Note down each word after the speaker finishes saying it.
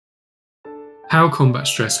How combat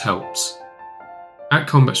stress helps. At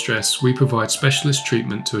Combat Stress, we provide specialist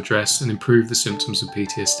treatment to address and improve the symptoms of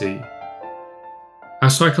PTSD. Our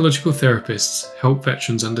psychological therapists help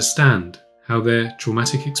veterans understand how their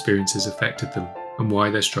traumatic experiences affected them and why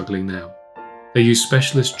they're struggling now. They use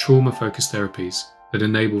specialist trauma-focused therapies that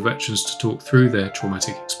enable veterans to talk through their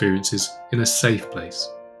traumatic experiences in a safe place,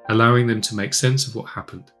 allowing them to make sense of what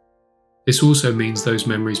happened. This also means those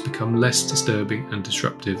memories become less disturbing and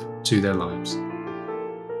disruptive to their lives.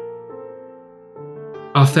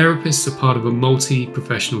 Our therapists are part of a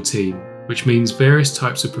multi-professional team, which means various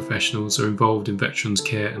types of professionals are involved in veterans'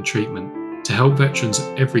 care and treatment to help veterans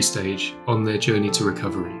at every stage on their journey to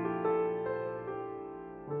recovery.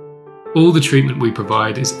 All the treatment we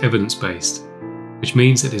provide is evidence-based, which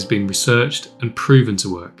means it has been researched and proven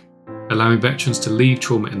to work, allowing veterans to leave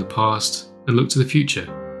trauma in the past and look to the future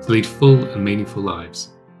to lead full and meaningful lives.